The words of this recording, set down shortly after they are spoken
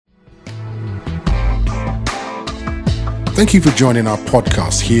Thank you for joining our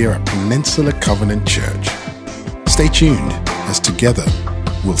podcast here at Peninsula Covenant Church. Stay tuned as together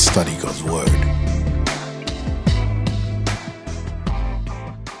we'll study God's Word.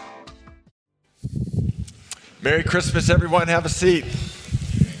 Merry Christmas, everyone. Have a seat.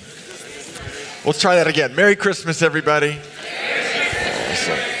 Let's try that again. Merry Christmas, everybody.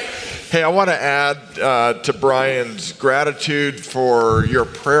 Awesome. Hey, I want to add to Brian's gratitude for your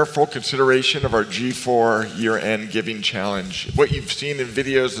prayerful consideration of our G4 year-end giving challenge. What you've seen in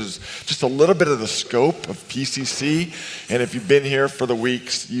videos is just a little bit of the scope of PCC. And if you've been here for the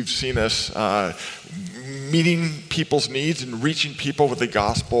weeks, you've seen us meeting people's needs and reaching people with the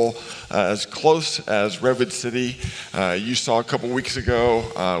gospel as close as Redwood City. You saw a couple weeks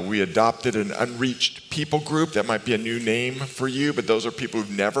ago, we adopted an unreached people group. That might be a new name for you, but those are people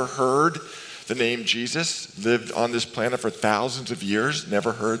who've never heard the name Jesus, lived on this planet for thousands of years,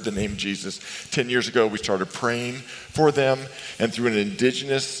 never heard the name Jesus. 10 years ago, we started praying for them, and through an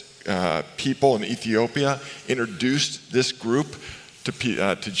indigenous people in Ethiopia, introduced this group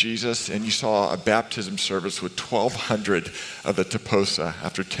to Jesus, and you saw a baptism service with 1,200 of the Taposa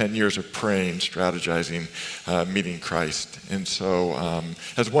after 10 years of praying, strategizing, meeting Christ. And so,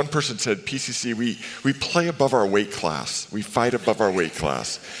 as one person said, PCC, we play above our weight class. We fight above our weight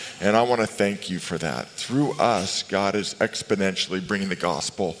class. And I want to thank you for that. Through us, God is exponentially bringing the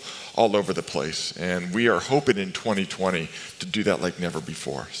gospel all over the place. And we are hoping in 2020 to do that like never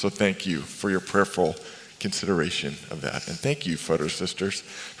before. So thank you for your prayerful consideration of that. And thank you, Photo Sisters,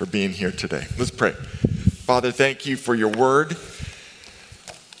 for being here today. Let's pray. Father, thank you for your word.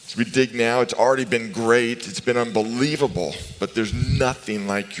 As we dig now, it's already been great. It's been unbelievable, but there's nothing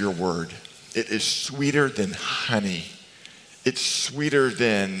like your word. It is sweeter than honey. It's sweeter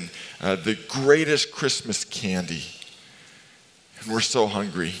than the greatest Christmas candy. And we're so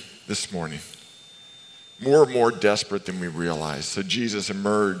hungry this morning. More and more desperate than we realize. So Jesus,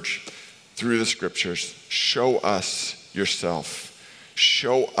 emerge through the scriptures. Show us yourself.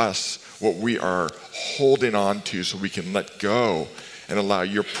 Show us what we are holding on to so we can let go and allow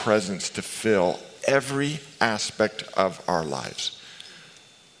your presence to fill every aspect of our lives.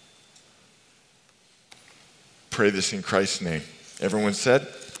 Pray this in Christ's name. Everyone said?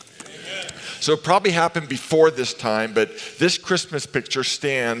 So it probably happened before this time, but this Christmas picture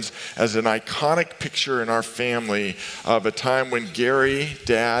stands as an iconic picture in our family of a time when Gary,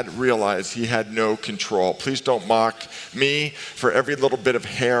 Dad, realized he had no control. Please don't mock me for every little bit of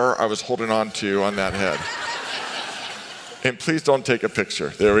hair I was holding on to on that head. And please don't take a picture.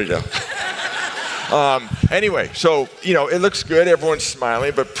 There we go. Anyway, so, it looks good. Everyone's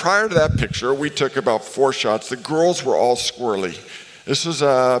smiling. But prior to that picture, we took about 4 shots. The girls were all squirrely. This was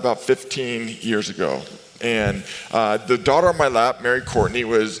about 15 years ago. And the daughter on my lap, Mary Courtney,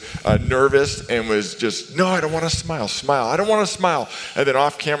 was nervous and was just, no, I don't want to smile. Smile. I don't want to smile. And then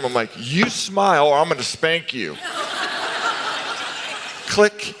off camera, I'm like, you smile or I'm going to spank you.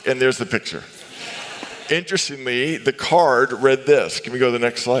 Click, and there's the picture. Interestingly, the card read this. Can we go to the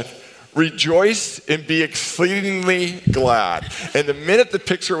next slide? Rejoice and be exceedingly glad. And the minute the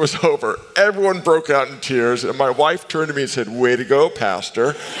picture was over, everyone broke out in tears. And my wife turned to me and said, way to go, Pastor.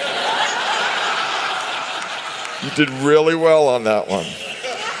 You did really well on that one.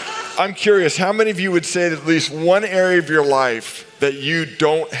 I'm curious, how many of you would say that at least one area of your life that you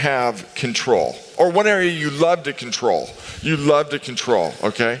don't have control? Or one area you love to control? You love to control,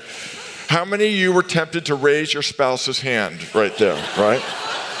 okay? How many of you were tempted to raise your spouse's hand right there, right?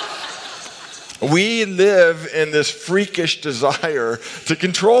 We live in this freakish desire to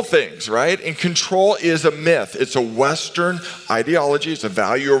control things, right? And control is a myth. It's a Western ideology. It's a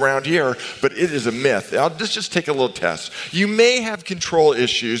value around here, but it is a myth. Let's just take a little test. You may have control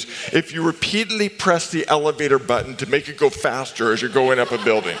issues if you repeatedly press the elevator button to make it go faster as you're going up a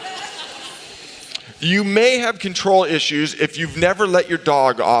building. You may have control issues if you've never let your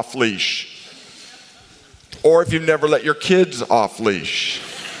dog off leash, or if you've never let your kids off leash.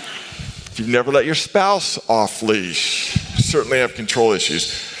 If you've never let your spouse off leash, you certainly have control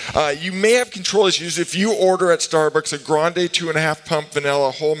issues. You may have control issues if you order at Starbucks a grande 2.5 pump vanilla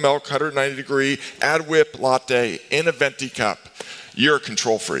whole milk 190 degree add whip latte in a venti cup. You're a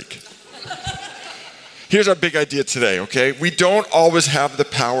control freak. Here's our big idea today, okay? We don't always have the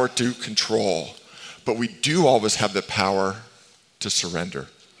power to control, but we do always have the power to surrender.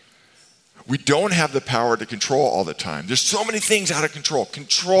 We don't have the power to control all the time. There's so many things out of control.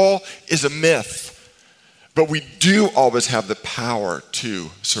 Control is a myth, but we do always have the power to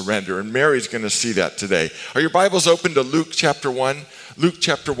surrender. And Mary's going to see that today. Are your Bibles open to Luke chapter 1? Luke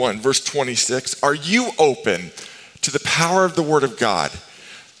chapter 1, verse 26. Are you open to the power of the Word of God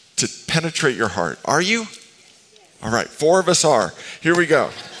to penetrate your heart? Are you? All right, 4 of us are. Here we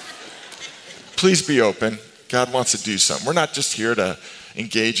go. Please be open. God wants to do something. We're not just here to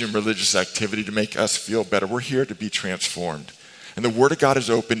engage in religious activity to make us feel better. We're here to be transformed. And the Word of God is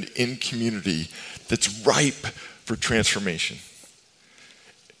opened in community that's ripe for transformation.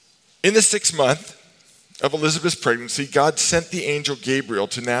 In the 6th month of Elizabeth's pregnancy, God sent the angel Gabriel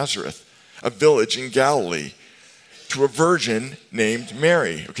to Nazareth, a village in Galilee, to a virgin named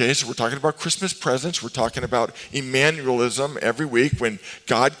Mary. Okay, so we're talking about Christmas presents. We're talking about Emmanuelism every week when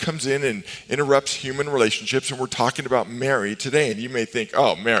God comes in and interrupts human relationships, and we're talking about Mary today. And you may think,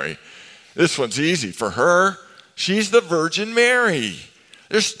 oh, Mary, this one's easy for her. She's the Virgin Mary.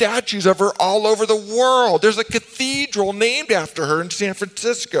 There's statues of her all over the world. There's a cathedral named after her in San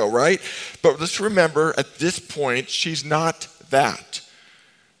Francisco, right? But let's remember, at this point, she's not that.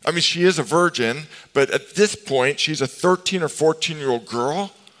 I mean, she is a virgin, but at this point, she's a 13 or 14-year-old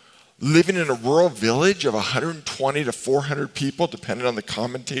girl living in a rural village of 120 to 400 people, depending on the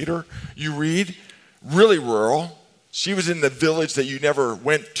commentator you read. Really rural. She was in the village that you never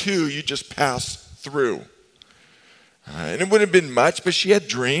went to, you just passed through. And it wouldn't have been much, but she had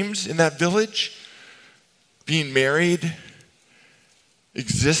dreams in that village. Being married,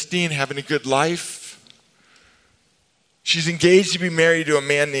 existing, having a good life. She's engaged to be married to a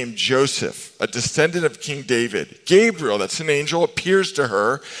man named Joseph, a descendant of King David. Gabriel, that's an angel, appears to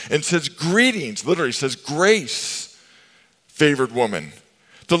her and says, greetings, literally says, grace, favored woman.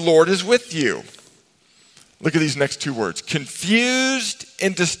 The Lord is with you. Look at these next 2 words, confused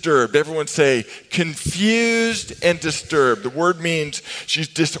and disturbed. Everyone say, confused and disturbed. The word means she's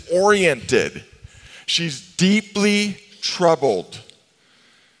disoriented. She's deeply troubled.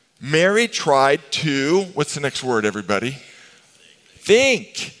 Mary tried to, what's the next word, everybody?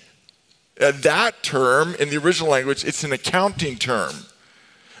 Think. That term, in the original language, it's an accounting term.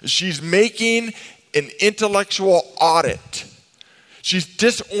 She's making an intellectual audit. She's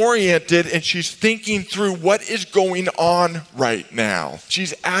disoriented and she's thinking through what is going on right now.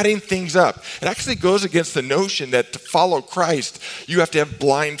 She's adding things up. It actually goes against the notion that to follow Christ, you have to have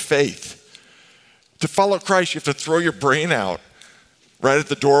blind faith. To follow Christ, you have to throw your brain out right at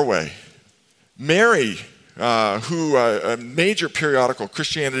the doorway. Mary, a major periodical,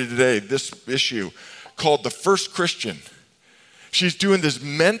 Christianity Today, this issue, called The First Christian. She's doing this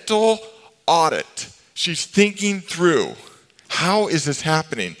mental audit. She's thinking through, how is this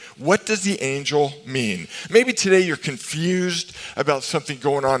happening? What does the angel mean? Maybe today you're confused about something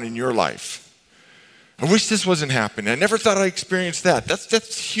going on in your life. I wish this wasn't happening. I never thought I'd experience that.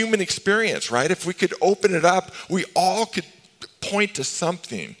 That's human experience, right? If we could open it up, we all could point to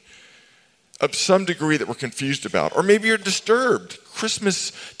something of some degree that we're confused about. Or maybe you're disturbed.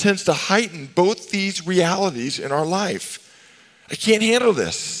 Christmas tends to heighten both these realities in our life. I can't handle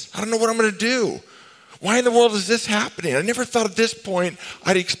this. I don't know what I'm going to do. Why in the world is this happening? I never thought at this point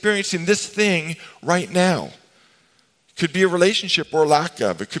I'd be experiencing this thing right now. It could be a relationship or a lack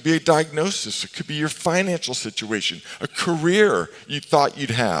of. It could be a diagnosis. It could be your financial situation, a career you thought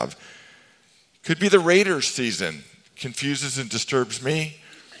you'd have. It could be the Raiders season. Confuses and disturbs me.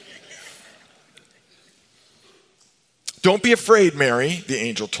 Don't be afraid, Mary, the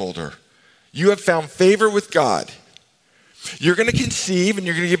angel told her. You have found favor with God. You're going to conceive and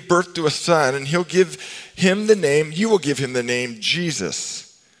you're going to give birth to a son, and you will give him the name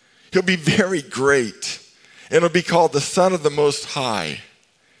Jesus. He'll be very great, and he'll be called the Son of the Most High.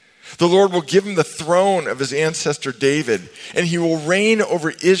 The Lord will give him the throne of his ancestor David, and he will reign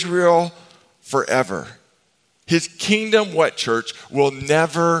over Israel forever. His kingdom, what, church, will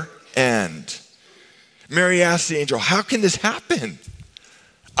never end. Mary asked the angel, how can this happen?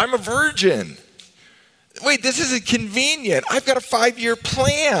 I'm a virgin. Wait, this isn't convenient. I've got a 5-year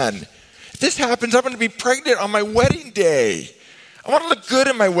plan. If this happens, I'm going to be pregnant on my wedding day. I want to look good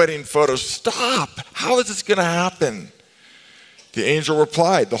in my wedding photos. Stop. How is this going to happen? The angel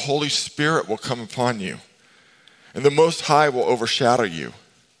replied, the Holy Spirit will come upon you, and the Most High will overshadow you.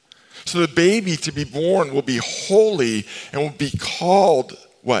 So the baby to be born will be holy and will be called,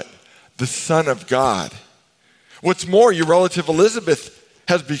 what? The Son of God. What's more, your relative Elizabeth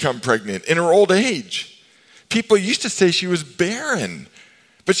has become pregnant in her old age. People used to say she was barren,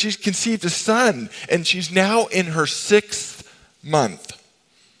 but she's conceived a son, and she's now in her 6th month.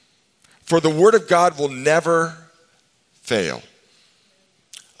 For the word of God will never fail.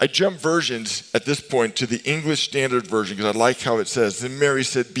 I jump versions at this point to the English Standard Version because I like how it says. Then Mary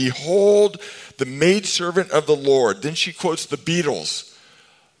said, behold, the maidservant of the Lord. Then she quotes the Beatles.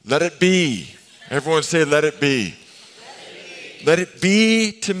 Let it be. Everyone say, let it be. Let it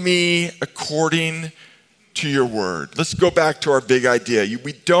be to me according to your word. Let's go back to our big idea.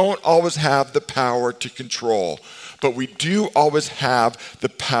 We don't always have the power to control, but we do always have the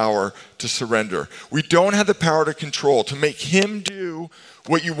power to surrender. We don't have the power to control, to make him do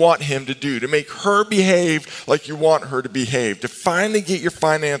what you want him to do, to make her behave like you want her to behave, to finally get your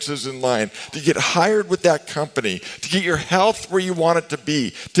finances in line, to get hired with that company, to get your health where you want it to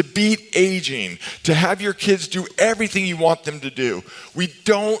be, to beat aging, to have your kids do everything you want them to do. We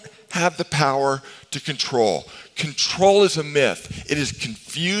don't have the power to control. Control is a myth. It is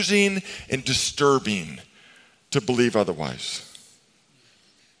confusing and disturbing to believe otherwise.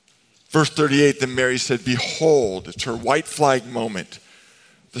 Verse 38, then Mary said, behold, it's her white flag moment.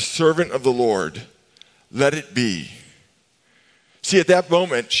 The servant of the Lord, let it be. See, at that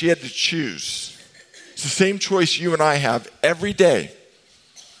moment, she had to choose. It's the same choice you and I have every day.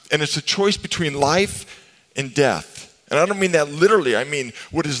 And it's a choice between life and death. And I don't mean that literally. I mean,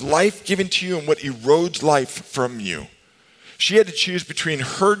 what is life given to you and what erodes life from you? She had to choose between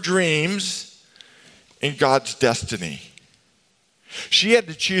her dreams and God's destiny. She had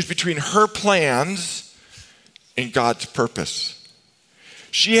to choose between her plans and God's purpose.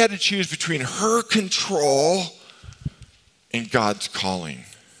 She had to choose between her control and God's calling.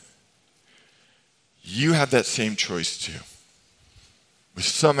 You have that same choice too, with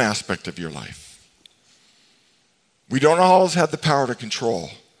some aspect of your life. We don't always have the power to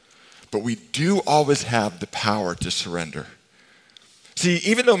control, but we do always have the power to surrender. See,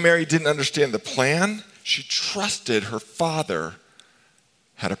 even though Mary didn't understand the plan, she trusted her Father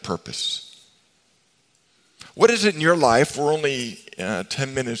had a purpose. What is it in your life? We're only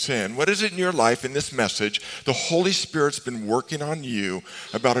 10 minutes in. What is it in your life, in this message, the Holy Spirit's been working on you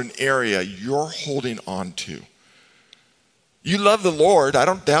about an area you're holding on to? You love the Lord. I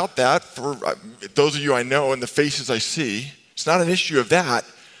don't doubt that. For those of you I know and the faces I see, it's not an issue of that.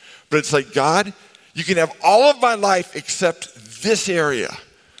 But it's like, God, you can have all of my life except this area.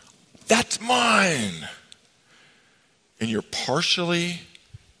 That's mine. And you're partially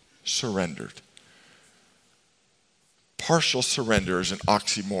surrendered. Partial surrender is an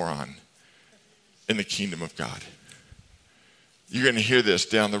oxymoron in the kingdom of God. You're going to hear this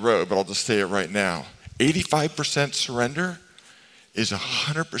down the road, but I'll just say it right now. 85% surrender is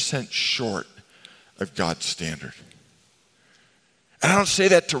 100% short of God's standard. And I don't say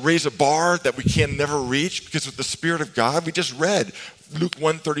that to raise a bar that we can never reach, because with the Spirit of God, we just read Luke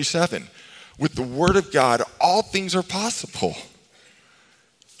 1:37. With the Word of God, all things are possible.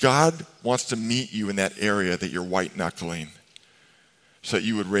 God wants to meet you in that area that you're white-knuckling so that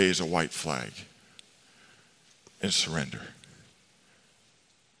you would raise a white flag and surrender.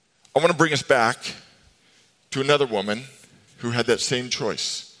 I want to bring us back to another woman who had that same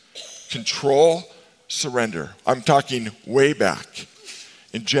choice. Control, surrender. I'm talking way back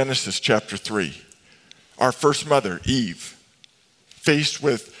in Genesis chapter 3. Our first mother, Eve, faced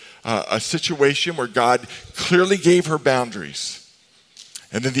with a situation where God clearly gave her boundaries.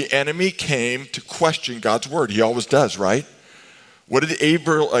 And then the enemy came to question God's word. He always does, right? What did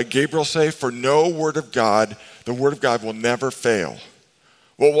Gabriel say? For no word of God, the word of God will never fail.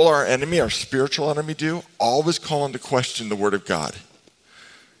 What will our enemy, our spiritual enemy, do? Always call into question the word of God.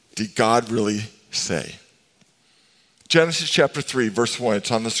 Did God really say? Genesis chapter 3, verse 1,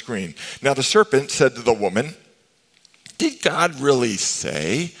 it's on the screen. Now the serpent said to the woman, did God really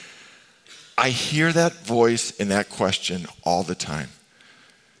say? I hear that voice and that question all the time.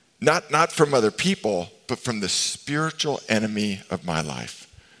 Not from other people, but from the spiritual enemy of my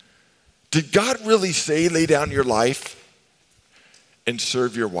life. Did God really say lay down your life and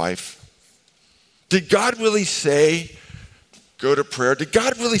serve your wife? Did God really say go to prayer? Did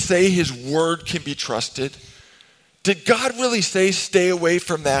God really say his word can be trusted? Did God really say stay away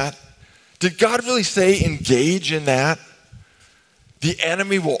from that? Did God really say engage in that? The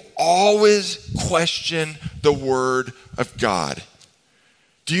enemy will always question the word of God.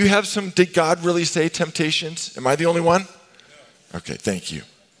 Do you have some did God really say temptations? Am I the only one? Okay, thank you.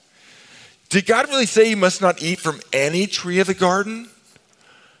 Did God really say you must not eat from any tree of the garden?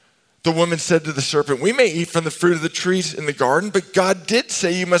 The woman said to the serpent, we may eat from the fruit of the trees in the garden, but God did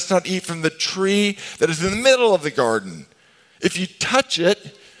say you must not eat from the tree that is in the middle of the garden. If you touch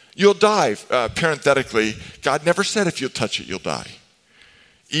it, you'll die. Parenthetically, God never said if you'll touch it, you'll die.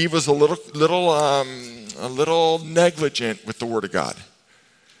 Eve was a little negligent with the word of God,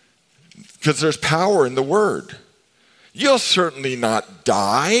 because there's power in the word. You'll certainly not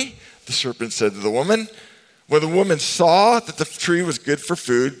die, the serpent said to the woman. When the woman saw that the tree was good for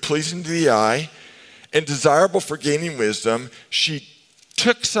food, pleasing to the eye, and desirable for gaining wisdom, she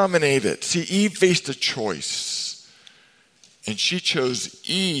took some and ate it. See, Eve faced a choice, and she chose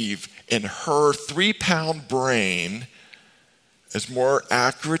Eve in her 3-pound brain is more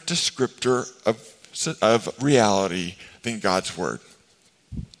accurate descriptor of reality than God's word.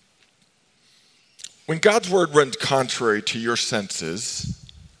 When God's word runs contrary to your senses,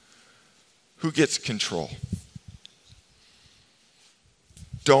 who gets control?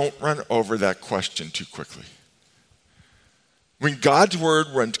 Don't run over that question too quickly. When God's word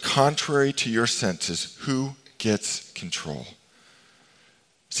runs contrary to your senses, who gets control?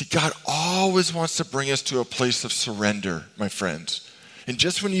 See, God always wants to bring us to a place of surrender, my friends. And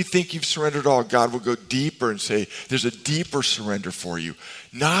just when you think you've surrendered all, God will go deeper and say, there's a deeper surrender for you.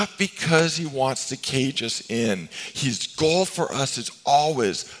 Not because he wants to cage us in. His goal for us is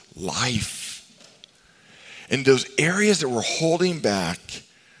always life. And those areas that we're holding back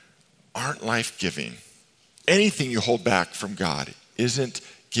aren't life-giving. Anything you hold back from God isn't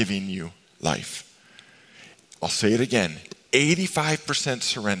giving you life. I'll say it again. 85%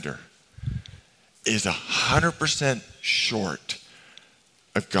 surrender is 100% short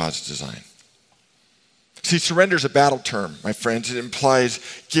of God's design. See, surrender is a battle term, my friends. It implies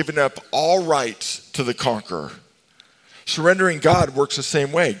giving up all rights to the conqueror. Surrendering God works the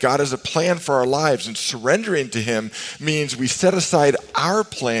same way. God has a plan for our lives, and surrendering to him means we set aside our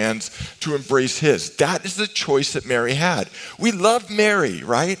plans to embrace his. That is the choice that Mary had. We love Mary,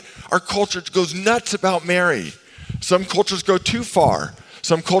 right? Our culture goes nuts about Mary. Some cultures go too far.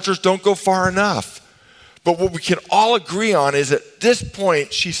 Some cultures don't go far enough. But what we can all agree on is at this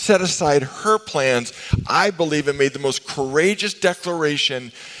point, she set aside her plans, I believe, and made the most courageous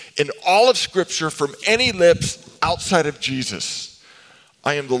declaration in all of Scripture from any lips outside of Jesus.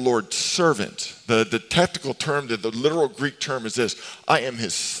 I am the Lord's servant. The technical term, the literal Greek term is this: I am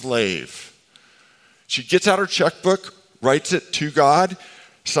his slave. She gets out her checkbook, writes it to God,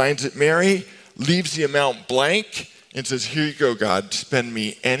 signs it Mary, leaves the amount blank, and says, here you go, God, spend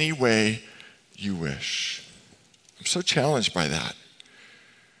me any way you wish. I'm so challenged by that.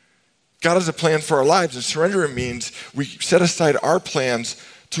 God has a plan for our lives, and surrendering means we set aside our plans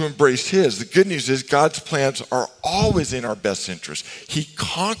to embrace his. The good news is God's plans are always in our best interest. He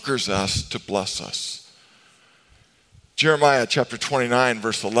conquers us to bless us. Jeremiah chapter 29,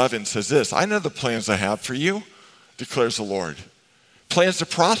 verse 11 says this: I know the plans I have for you, declares the Lord. Plans to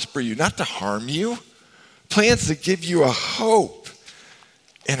prosper you, not to harm you. Plans to give you a hope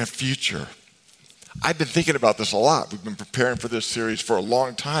and a future. I've been thinking about this a lot. We've been preparing for this series for a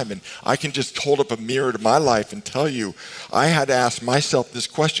long time, and I can just hold up a mirror to my life and tell you, I had to ask myself this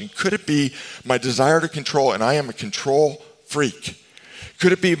question: could it be my desire to control, and I am a control freak,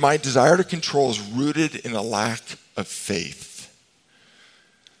 could it be my desire to control is rooted in a lack of faith?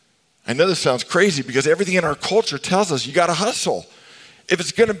 I know this sounds crazy because everything in our culture tells us you got to hustle. If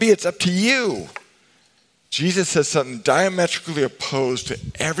it's going to be, it's up to you. Jesus says something diametrically opposed to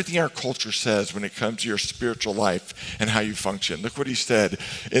everything our culture says when it comes to your spiritual life and how you function. Look what he said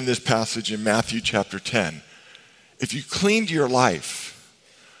in this passage in Matthew chapter 10. If you cling to your life,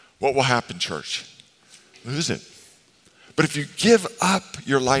 what will happen, church? Lose it. But if you give up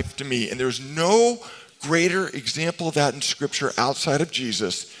your life to me, and there's no greater example of that in Scripture outside of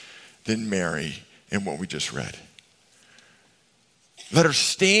Jesus than Mary in what we just read. Let her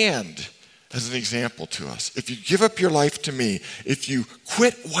stand as an example to us. If you give up your life to me, if you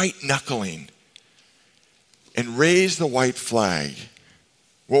quit white knuckling and raise the white flag,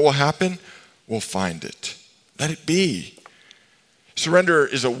 what will happen? We'll find it. Let it be. Surrender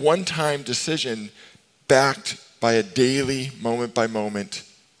is a one-time decision backed by a daily, moment-by-moment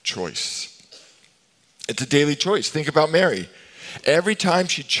choice. It's a daily choice. Think about Mary. Every time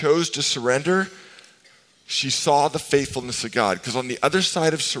she chose to surrender, she saw the faithfulness of God. Because on the other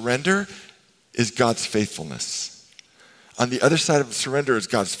side of surrender is God's faithfulness. On the other side of surrender is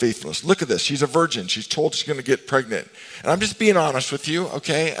God's faithfulness. Look at this. She's a virgin. She's told she's going to get pregnant. And I'm just being honest with you,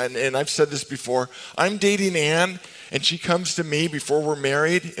 okay? And I've said this before. I'm dating Ann, and she comes to me before we're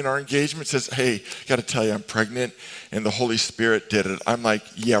married in our engagement, says, hey, got to tell you, I'm pregnant, and the Holy Spirit did it. I'm like,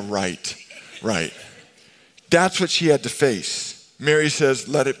 yeah, right. That's what she had to face. Mary says,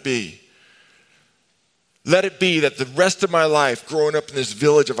 let it be. Let it be that the rest of my life, growing up in this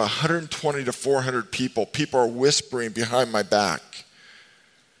village of 120 to 400 people are whispering behind my back.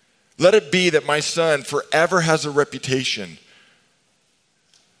 Let it be that my son forever has a reputation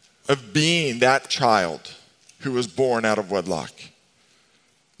of being that child who was born out of wedlock.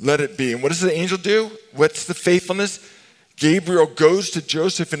 Let it be. And what does the angel do? What's the faithfulness? Gabriel goes to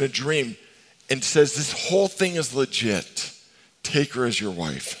Joseph in a dream and says, this whole thing is legit. Take her as your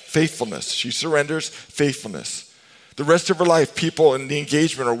wife. Faithfulness. She surrenders. Faithfulness. The rest of her life, people in the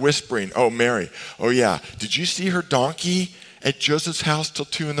engagement are whispering, oh, Mary, oh yeah, did you see her donkey at Joseph's house till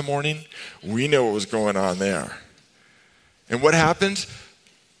 2 a.m, we know what was going on there. And what happens?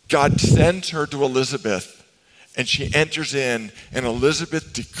 God sends her to Elizabeth, and she enters in, and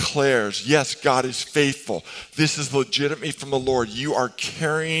Elizabeth declares, yes, God is faithful. This is legitimately from the Lord. You are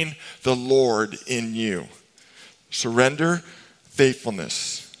carrying the Lord in you. Surrender,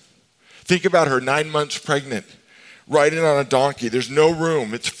 faithfulness. Think about her 9 months pregnant, riding on a donkey. There's no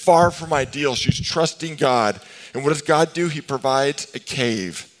room. It's far from ideal. She's trusting God. And what does God do? He provides a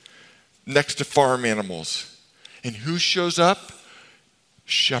cave next to farm animals. And who shows up?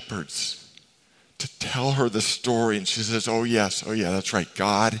 Shepherds. To tell her the story, and she says, oh yeah, that's right,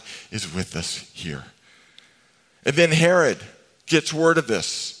 God is with us here. And then Herod gets word of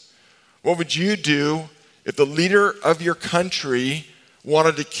this. What would you do if the leader of your country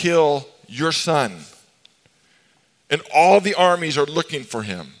wanted to kill your son? And all the armies are looking for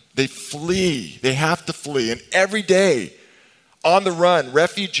him. They flee, they have to flee, and every day on the run,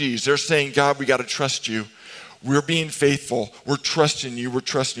 refugees, they're saying, God, we got to trust you. We're being faithful, we're trusting you.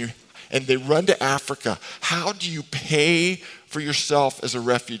 And they run to Africa. How do you pay for yourself as a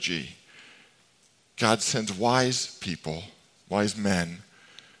refugee? God sends wise people, wise men,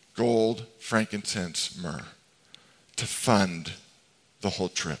 gold, frankincense, myrrh, to fund the whole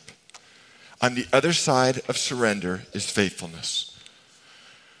trip. On the other side of surrender is faithfulness.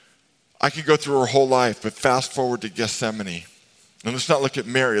 I could go through her whole life, but fast forward to Gethsemane. And let's not look at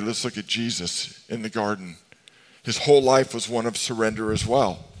Mary, let's look at Jesus in the garden. His whole life was one of surrender as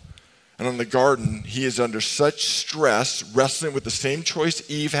well. And in the garden, he is under such stress, wrestling with the same choice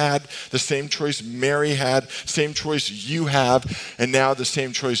Eve had, the same choice Mary had, same choice you have, and now the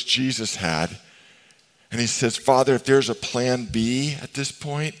same choice Jesus had. And he says, Father, if there's a plan B at this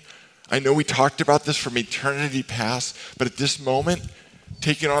point, I know we talked about this from eternity past, but at this moment,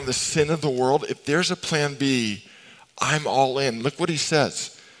 taking on the sin of the world, if there's a plan B, I'm all in. Look what he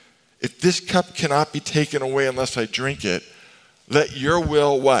says. If this cup cannot be taken away unless I drink it, let your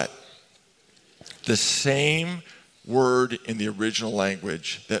will what? The same word in the original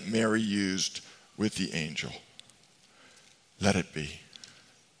language that Mary used with the angel. Let it be.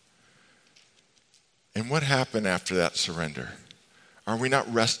 And what happened after that surrender? Are we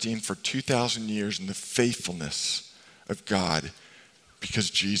not resting for 2,000 years in the faithfulness of God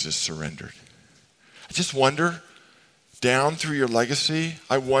because Jesus surrendered? I just wonder, down through your legacy,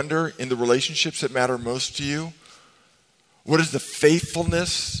 I wonder in the relationships that matter most to you, what is the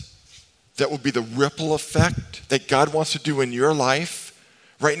faithfulness that will be the ripple effect that God wants to do in your life?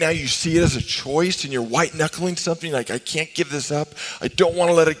 Right now you see it as a choice and you're white-knuckling something like, I can't give this up. I don't want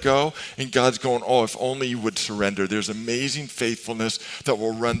to let it go. And God's going, oh, if only you would surrender. There's amazing faithfulness that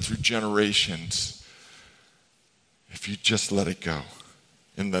will run through generations if you just let it go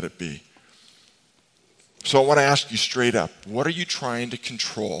and let it be. So I want to ask you straight up, what are you trying to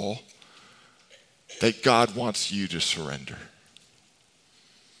control that God wants you to surrender?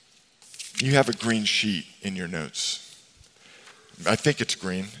 You have a green sheet in your notes. I think it's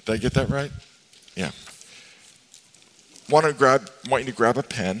green. Did I get that right? Yeah. Want you to grab a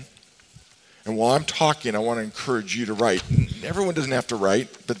pen. And while I'm talking, I want to encourage you to write. Everyone doesn't have to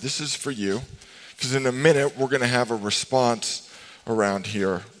write, but this is for you. Because in a minute, we're going to have a response around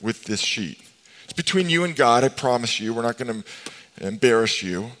here with this sheet. It's between you and God, I promise you. We're not going to embarrass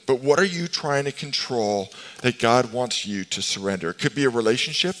you. But what are you trying to control that God wants you to surrender? It could be a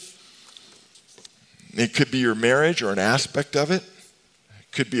relationship. It could be your marriage or an aspect of it.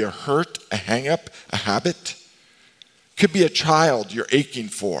 It could be a hurt, a hang-up, a habit. It could be a child you're aching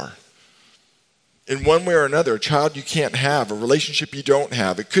for. In one way or another, a child you can't have, a relationship you don't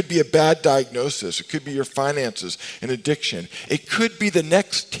have. It could be a bad diagnosis. It could be your finances, an addiction. It could be the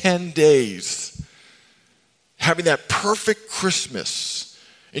next 10 days having that perfect Christmas,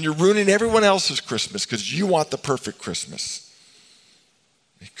 and you're ruining everyone else's Christmas because you want the perfect Christmas.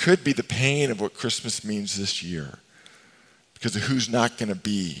 It could be the pain of what Christmas means this year because of who's not going to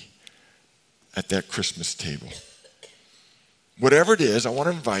be at that Christmas table. Whatever it is, I want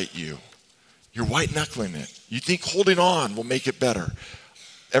to invite you. You're white-knuckling it. You think holding on will make it better.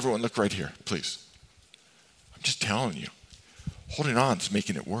 Everyone, look right here, please. I'm just telling you, holding on is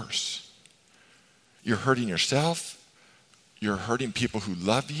making it worse. You're hurting yourself. You're hurting people who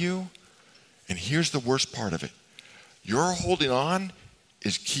love you. And here's the worst part of it. Your holding on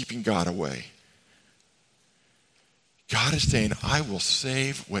is keeping God away. God is saying, I will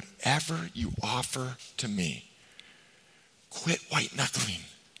save whatever you offer to me. Quit white-knuckling.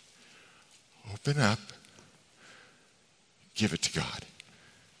 Open up. Give it to God.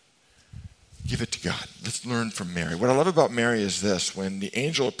 Give it to God. Let's learn from Mary. What I love about Mary is this. When the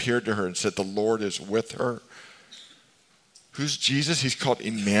angel appeared to her and said, the Lord is with her, Who's Jesus? He's called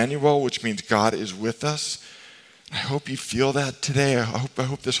Emmanuel, which means God is with us. I hope you feel that today. I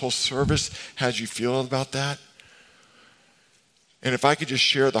hope this whole service has you feel about that. And if I could just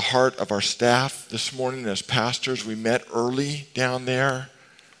share the heart of our staff this morning as pastors, we met early down there.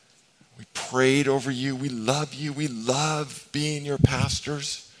 We prayed over you. We love you. We love being your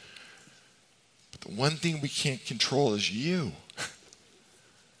pastors. But the one thing we can't control is you.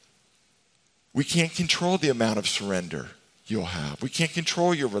 We can't control the amount of surrender you'll have. We can't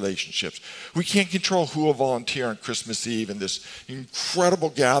control your relationships. We can't control who will volunteer on Christmas Eve and this incredible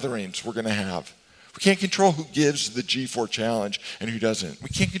gatherings we're going to have. We can't control who gives the G4 challenge and who doesn't. We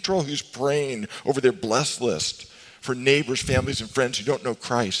can't control who's praying over their blessed list for neighbors, families, and friends who don't know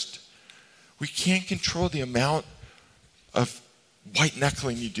Christ. We can't control the amount of white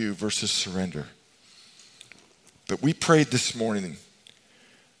knuckling you do versus surrender. But we prayed this morning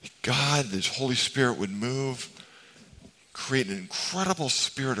that God, His Holy Spirit would move, create an incredible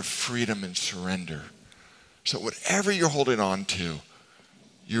spirit of freedom and surrender. So whatever you're holding on to,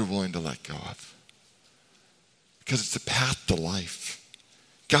 you're willing to let go of. Because it's a path to life.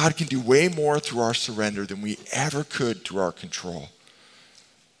 God can do way more through our surrender than we ever could through our control.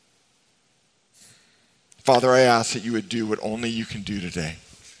 Father, I ask that you would do what only you can do today.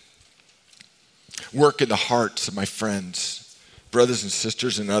 Work in the hearts of my friends, brothers and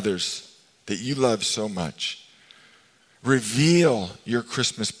sisters and others that you love so much. Reveal your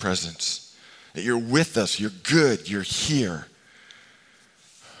Christmas presence, that you're with us, you're good, you're here.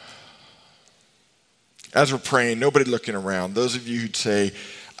 As we're praying, nobody looking around, those of you who'd say,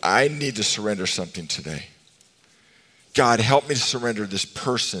 I need to surrender something today. God, help me to surrender this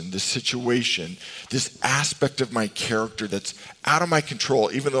person, this situation, this aspect of my character that's out of my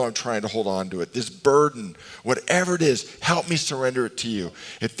control, even though I'm trying to hold on to it. This burden, whatever it is, help me surrender it to you.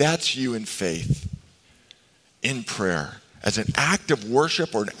 If that's you in faith, in prayer, as an act of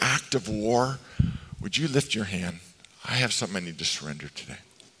worship or an act of war, would you lift your hand? I have something I need to surrender today.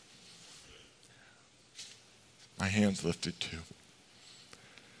 My hand's lifted too.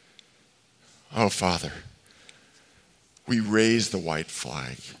 Oh, Father, we raise the white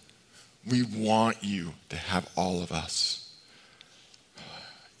flag. We want you to have all of us.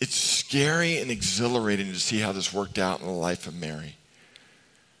 It's scary and exhilarating to see how this worked out in the life of Mary.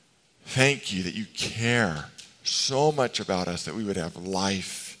 Thank you that you care so much about us, that we would have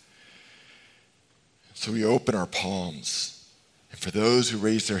life. So we open our palms. And for those who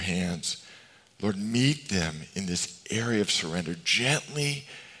raise their hands, Lord, meet them in this area of surrender gently,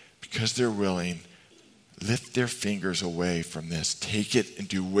 because they're willing. Lift their fingers away from this. Take it and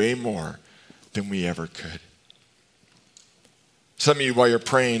do way more than we ever could. Some of you, while you're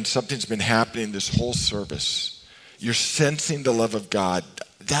praying, something's been happening this whole service. You're sensing the love of God.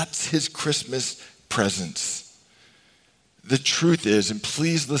 That's His Christmas presence. The truth is, and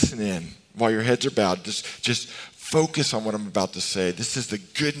please listen in while your heads are bowed, just focus on what I'm about to say. This is the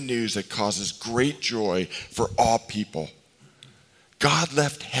good news that causes great joy for all people. God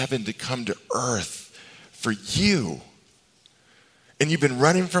left heaven to come to earth for you. And you've been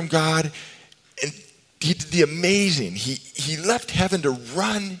running from God, and He did the amazing. He left heaven to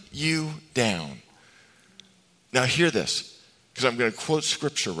run you down. Now hear this, because I'm going to quote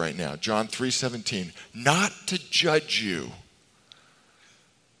scripture right now, John 3:17. Not to judge you,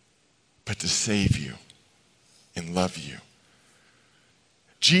 but to save you and love you.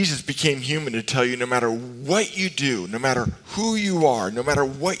 Jesus became human to tell you no matter what you do, no matter who you are, no matter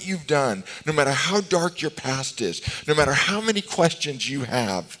what you've done, no matter how dark your past is, no matter how many questions you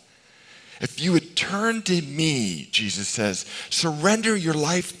have, if you would turn to me, Jesus says, surrender your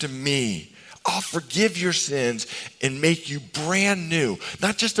life to me, I'll forgive your sins and make you brand new.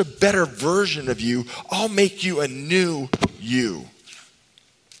 Not just a better version of you, I'll make you a new you.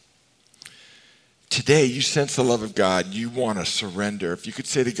 Today, you sense the love of God. You want to surrender. If you could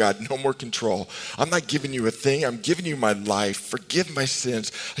say to God, no more control. I'm not giving you a thing. I'm giving you my life. Forgive my sins.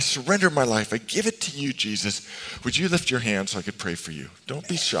 I surrender my life. I give it to you, Jesus. Would you lift your hand so I could pray for you? Don't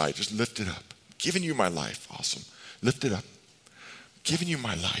be shy. Just lift it up. I'm giving you my life. Awesome. Lift it up. I'm giving you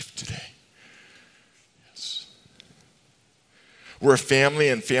my life today. Yes. We're a family,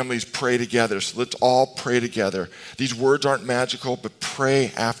 and families pray together. So let's all pray together. These words aren't magical, but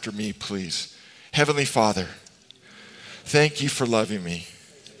pray after me, please. Heavenly Father, thank you for loving me.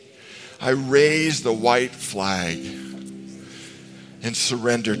 I raise the white flag and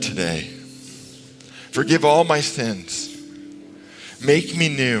surrender today. Forgive all my sins. Make me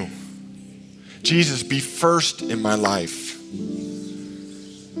new. Jesus, be first in my life.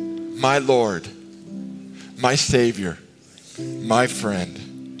 My Lord, my Savior, my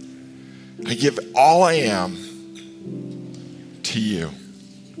friend. I give all I am to you.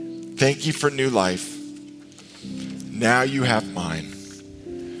 Thank you for new life. Now you have mine.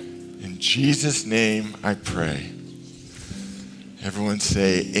 In Jesus' name I pray. Everyone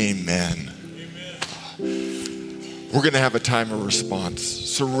say amen. Amen. We're going to have a time of response.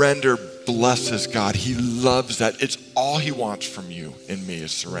 Surrender blesses God. He loves that. It's all he wants from you and me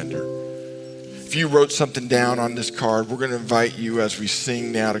is surrender. If you wrote something down on this card, we're going to invite you as we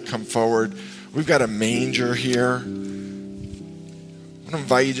sing now to come forward. We've got a manger here. I'm going to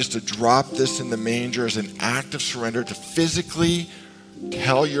invite you just to drop this in the manger as an act of surrender, to physically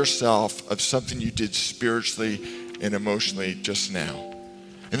tell yourself of something you did spiritually and emotionally just now.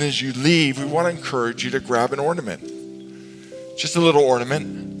 And as you leave, we want to encourage you to grab an ornament. Just a little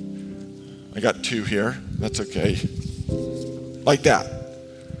ornament. I got 2 here. That's okay. Like that.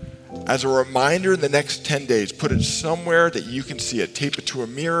 As a reminder, in the next 10 days, put it somewhere that you can see it. Tape it to a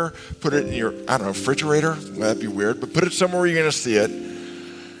mirror, put it in your, refrigerator. Well, that'd be weird, but put it somewhere where you're going to see it.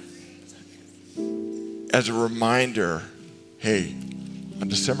 As a reminder, hey, on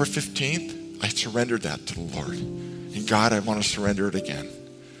December 15th, I surrendered that to the Lord. And God, I want to surrender it again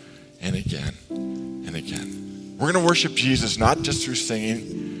and again and again. We're going to worship Jesus not just through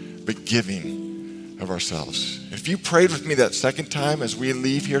singing, but giving of ourselves. If you prayed with me that second time as we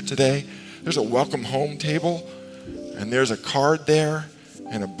leave here today, there's a welcome home table and there's a card there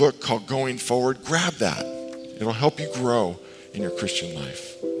and a book called Going Forward. Grab that. It'll help you grow in your Christian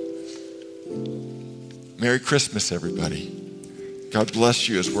life. Merry Christmas, everybody. God bless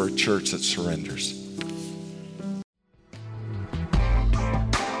you as we're a church that surrenders.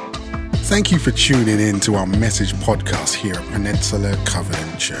 Thank you for tuning in to our message podcast here at Peninsula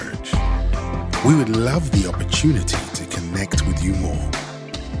Covenant Church. We would love the opportunity to connect with you more.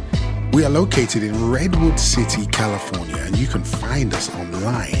 We are located in Redwood City, California, and you can find us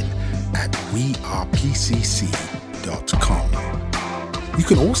online at wearepcc.com. You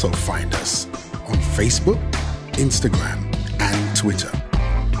can also find us on Facebook, Instagram, and Twitter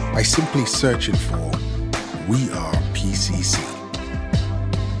by simply searching for We Are PCC.